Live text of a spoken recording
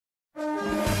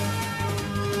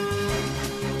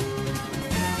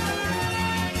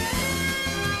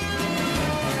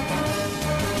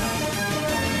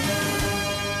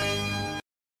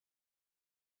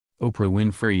Oprah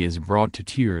Winfrey is brought to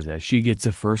tears as she gets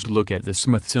a first look at the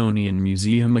Smithsonian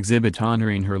Museum exhibit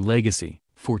honoring her legacy.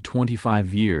 For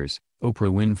 25 years,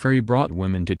 Oprah Winfrey brought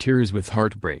women to tears with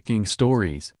heartbreaking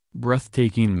stories,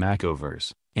 breathtaking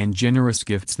makeovers, and generous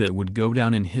gifts that would go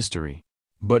down in history.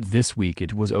 But this week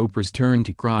it was Oprah's turn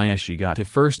to cry as she got a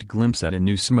first glimpse at a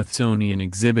new Smithsonian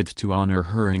exhibit to honor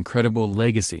her incredible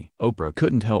legacy. Oprah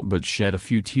couldn't help but shed a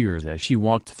few tears as she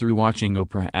walked through watching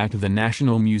Oprah at the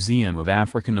National Museum of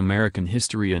African American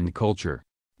History and Culture.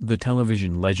 The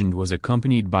television legend was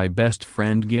accompanied by best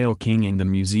friend Gayle King and the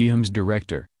museum's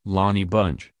director, Lonnie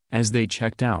Bunch, as they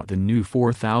checked out the new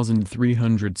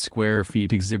 4,300 square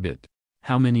feet exhibit.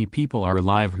 "How many people are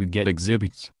alive who get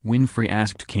exhibits?" Winfrey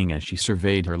asked King as she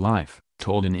surveyed her life,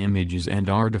 told in images and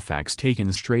artifacts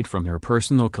taken straight from her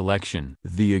personal collection.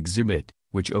 The exhibit,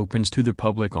 which opens to the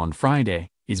public on Friday,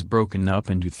 is broken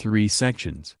up into three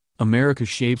sections: America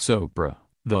Shapes Oprah,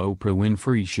 The Oprah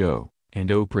Winfrey Show, and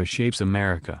Oprah Shapes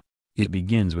America. It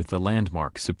begins with the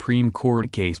landmark Supreme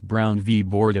Court case Brown v.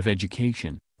 Board of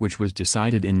Education, which was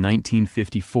decided in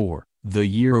 1954, the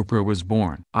year Oprah was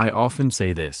born. "I often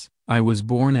say this. I was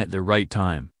born at the right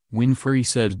time," Winfrey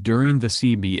said during the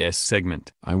CBS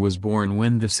segment. "I was born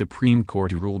when the Supreme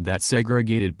Court ruled that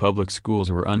segregated public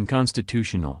schools were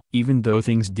unconstitutional." Even though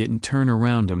things didn't turn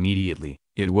around immediately,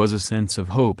 it was a sense of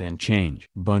hope and change.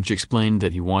 Bunch explained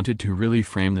that he wanted to really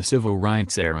frame the civil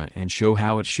rights era and show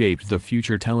how it shaped the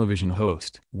future television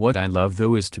host. "What I love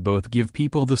though is to both give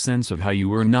people the sense of how you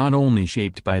were not only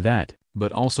shaped by that,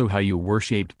 but also how you were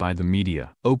shaped by the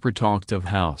media." Oprah talked of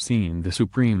how seeing the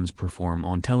Supremes perform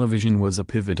on television was a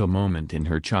pivotal moment in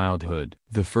her childhood.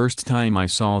 "The first time I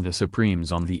saw the Supremes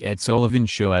on the Ed Sullivan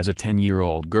Show as a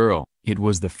 10-year-old girl, it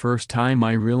was the first time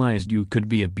I realized you could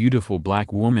be a beautiful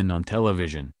black woman on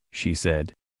television," she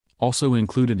said. Also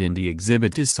included in the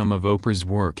exhibit is some of Oprah's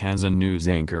work as a news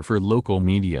anchor for local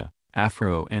media,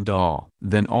 Afro and All.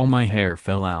 "Then all my hair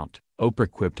fell out,"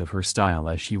 Oprah quipped of her style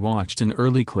as she watched an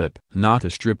early clip. "Not a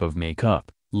strip of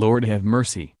makeup, Lord have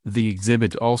mercy." The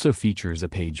exhibit also features a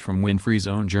page from Winfrey's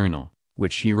own journal,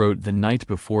 which she wrote the night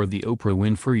before the Oprah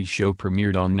Winfrey Show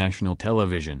premiered on national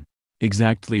television.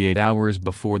 Exactly 8 hours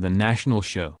before the national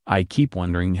show. "I keep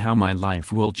wondering how my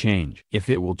life will change. If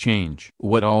it will change.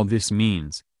 What all this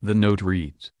means," the note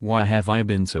reads. "Why have I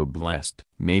been so blessed?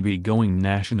 Maybe going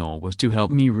national was to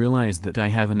help me realize that I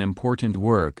have an important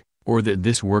work, or that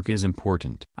this work is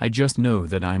important. I just know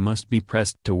that I must be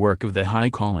pressed to work of the high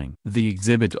calling." The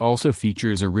exhibit also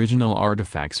features original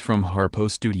artifacts from Harpo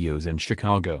Studios in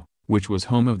Chicago, which was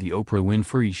home of the Oprah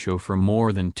Winfrey Show for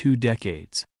more than 2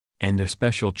 decades. And a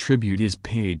special tribute is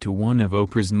paid to one of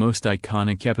Oprah's most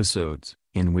iconic episodes,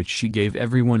 in which she gave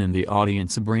everyone in the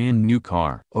audience a brand new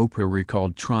car. Oprah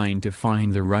recalled trying to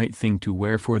find the right thing to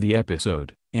wear for the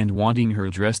episode, and wanting her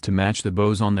dress to match the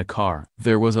bows on the car.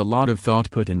 "There was a lot of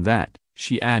thought put in that,"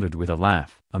 she added with a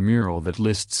laugh. A mural that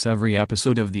lists every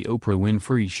episode of the Oprah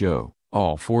Winfrey Show,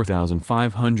 all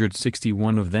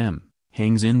 4,561 of them,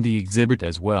 hangs in the exhibit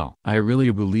as well. "I really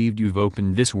believed you've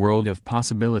opened this world of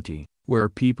possibility, where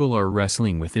people are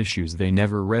wrestling with issues they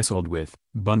never wrestled with,"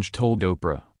 Bunch told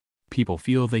Oprah. "People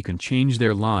feel they can change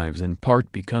their lives in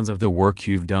part because of the work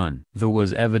you've done." That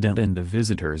was evident in the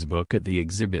visitor's book at the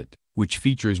exhibit, which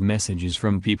features messages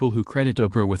from people who credit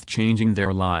Oprah with changing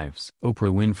their lives.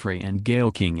 "Oprah Winfrey and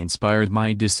Gayle King inspired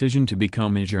my decision to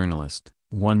become a journalist,"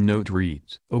 one note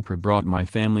reads. "Oprah brought my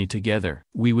family together.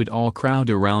 We would all crowd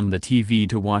around the TV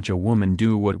to watch a woman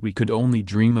do what we could only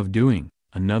dream of doing,"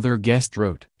 another guest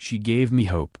wrote. "She gave me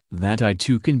hope that I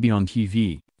too can be on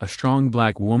TV, a strong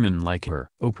black woman like her."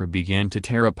 Oprah began to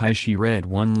tear up as she read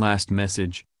one last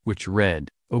message, which read,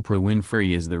 "Oprah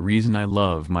Winfrey is the reason I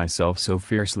love myself so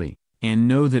fiercely, and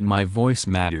know that my voice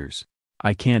matters.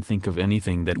 I can't think of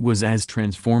anything that was as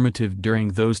transformative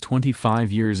during those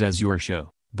 25 years as your show,"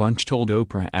 Bunch told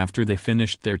Oprah after they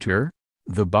finished their tour.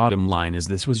 "The bottom line is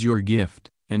this was your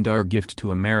gift, and our gift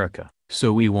to America,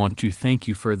 so we want to thank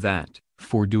you for that,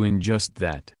 for doing just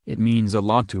that. It means a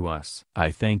lot to us. I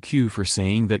thank you for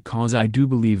saying that, cause I do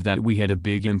believe that we had a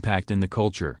big impact in the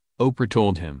culture," Oprah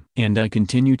told him. "And I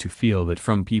continue to feel that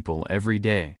from people every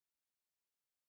day.